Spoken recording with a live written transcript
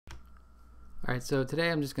Alright, so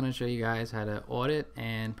today I'm just going to show you guys how to audit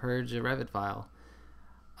and purge a Revit file.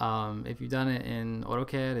 If you've done it in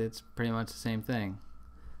AutoCAD, it's pretty much the same thing.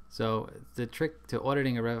 So the trick to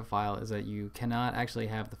auditing a Revit file is that you cannot actually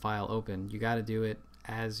have the file open. You got to do it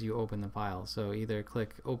as you open the file. So either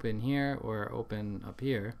click open here or open up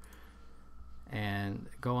here and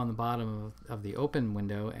go on the bottom of the open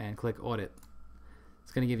window and click audit.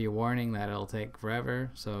 It's going to give you a warning that it'll take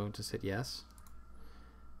forever, so just hit yes.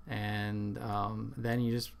 And then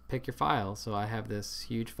you just pick your file. So I have this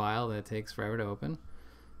huge file that takes forever to open.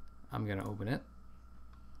 I'm going to open it,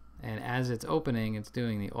 and as it's opening, it's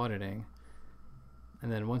doing the auditing.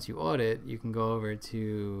 And then once you audit, you can go over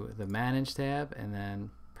to the Manage tab and then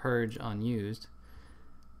Purge Unused.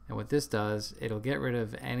 And what this does, it'll get rid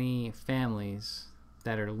of any families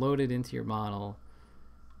that are loaded into your model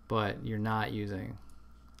but you're not using.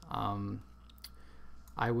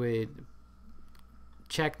 I would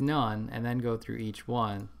check none and then go through each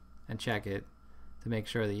one and check it to make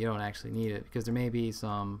sure that you don't actually need it, because there may be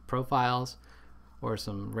some profiles or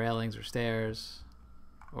some railings or stairs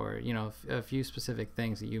or a few specific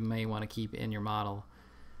things that you may want to keep in your model.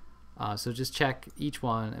 So just check each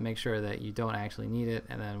one and make sure that you don't actually need it,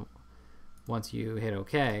 and then once you hit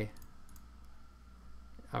OK,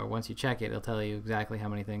 or once you check it, it'll tell you exactly how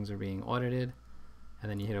many things are being audited,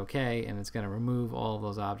 and then you hit OK and it's going to remove all of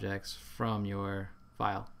those objects from your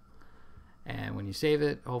file. And when you save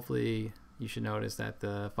it, hopefully you should notice that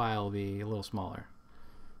the file will be a little smaller.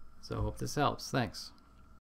 So I hope this helps. Thanks.